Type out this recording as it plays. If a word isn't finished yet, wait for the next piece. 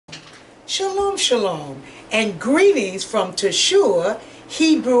Shalom, shalom, and greetings from Teshua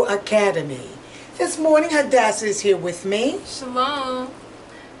Hebrew Academy. This morning, Hadassah is here with me. Shalom.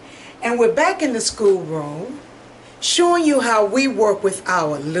 And we're back in the schoolroom, showing you how we work with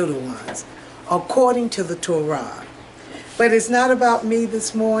our little ones, according to the Torah. But it's not about me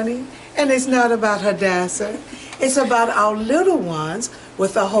this morning, and it's not about Hadassah. It's about our little ones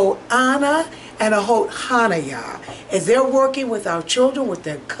with a whole honor and a whole Hanayah, as they're working with our children with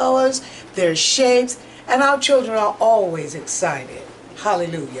their colors, their shapes, and our children are always excited.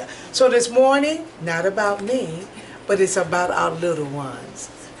 Hallelujah. So this morning, not about me, but it's about our little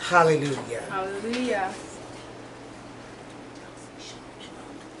ones. Hallelujah. Hallelujah.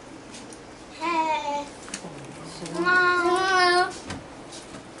 Hey. Mom.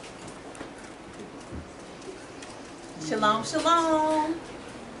 Shalom, shalom.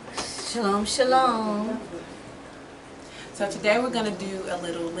 Shalom, shalom. So today we're going to do a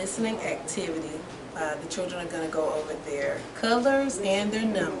little listening activity. The children are going to go over their colors and their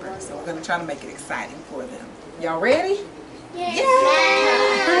numbers. So we're going to try to make it exciting for them. Y'all ready? Yes.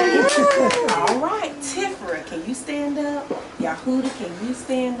 All right. Tifra, can you stand up? Yahuda, can you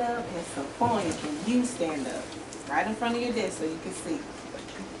stand up? And Sophia, can you stand up? Right in front of your desk so you can see.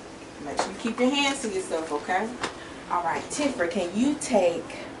 Make sure you keep your hands to yourself, okay? All right. Tifra, can you take...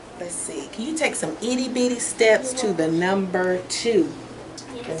 Let's see. Can you take some itty bitty steps to the number 2?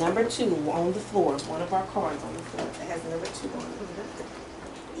 Yes. The number 2 on the floor. One of our cards on the floor that has number 2 on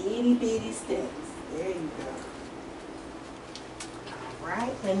it. Itty bitty steps. There you go. All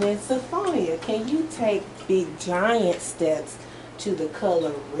right. And then Sophia, can you take big giant steps to the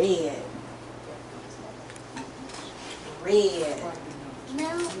color red? Red.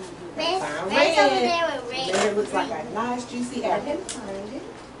 No. Find Red's over there with red. Red looks like a nice juicy apple.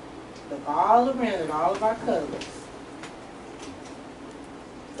 Look all around it, all of our colors.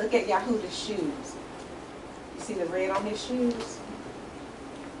 Look at Yahuda's shoes. You see the red on his shoes?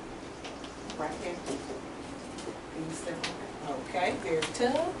 Right here. Can you step on it? Okay, very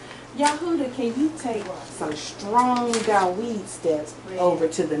tough. Yahuda, can you take some strong Dawid steps over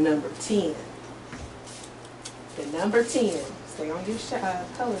to the number 10? The number 10. Stay on your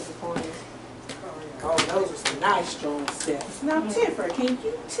colors upon it. Oh, those are some nice strong steps. Now, Tifra, can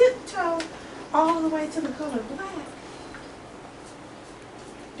you tiptoe all the way to the color black?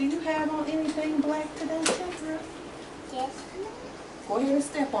 Do you have on anything black today, Tifra? Yes. Go ahead and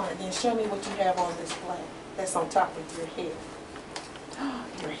step on it, then show me what you have on this black. That's on top of your hair.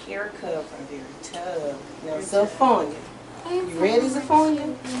 Your hair cover, very tough. Now, Sophia, you ready,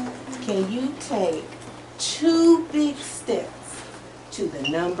 Sophia? Can you take 2 big steps to the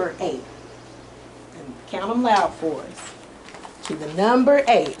number 8? And count them loud for us. To the number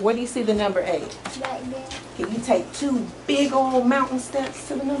 8. Where do you see the number 8? Right there. Can you take 2 big old mountain steps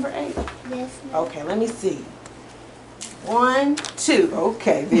to the number 8? Yes. Okay, let me see. 1, 2.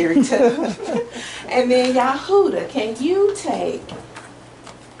 Okay, very tough. And then Yahuda, can you take,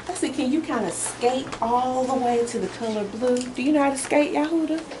 let's see, can you kind of skate all the way to the color blue? Do you know how to skate,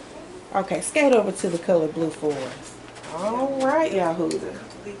 Yahuda? Okay, skate over to the color blue for us. All right, Yahuda.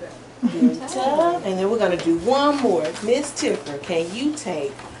 Very tough. And then we're going to do one more. Miss Tifra, can you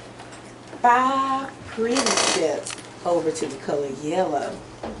take 5 pretty steps over to the color yellow?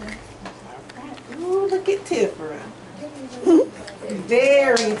 All right. Ooh, look at Tifra.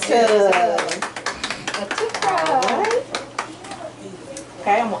 Very tough. All right.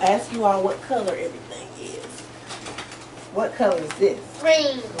 Okay, I'm going to ask you all what color everything is. What color is this?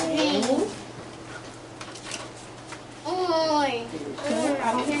 Green. Green. Orange.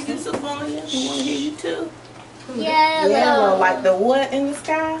 I don't hear you, Sophia. We want to hear you too. Yellow. Yellow, like the what in the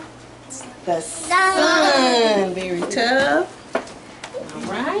sky? The sun. Very tough.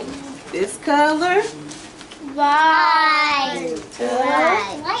 All right. This color. White. Very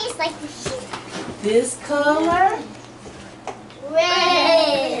tough. White is like the sheep. This color.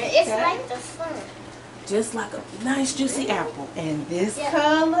 Red. It's Okay. like the sun. Just like a nice juicy apple. And this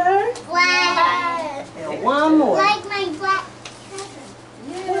color. Black. And one more. Like my black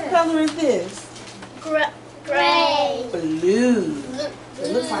What color is this? gray. Blue.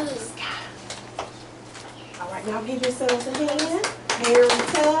 It looks like the sky. All right, now give yourselves a hand. Very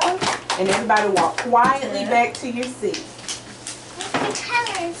tough. And everybody walk quietly back to your seat. What's the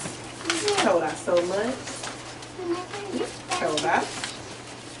colors? Told us so much. Told us.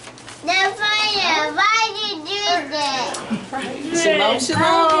 Why did you do that? Shalom,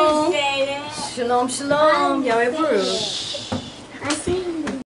 shalom. Shalom, shalom. Yahweh Baruch.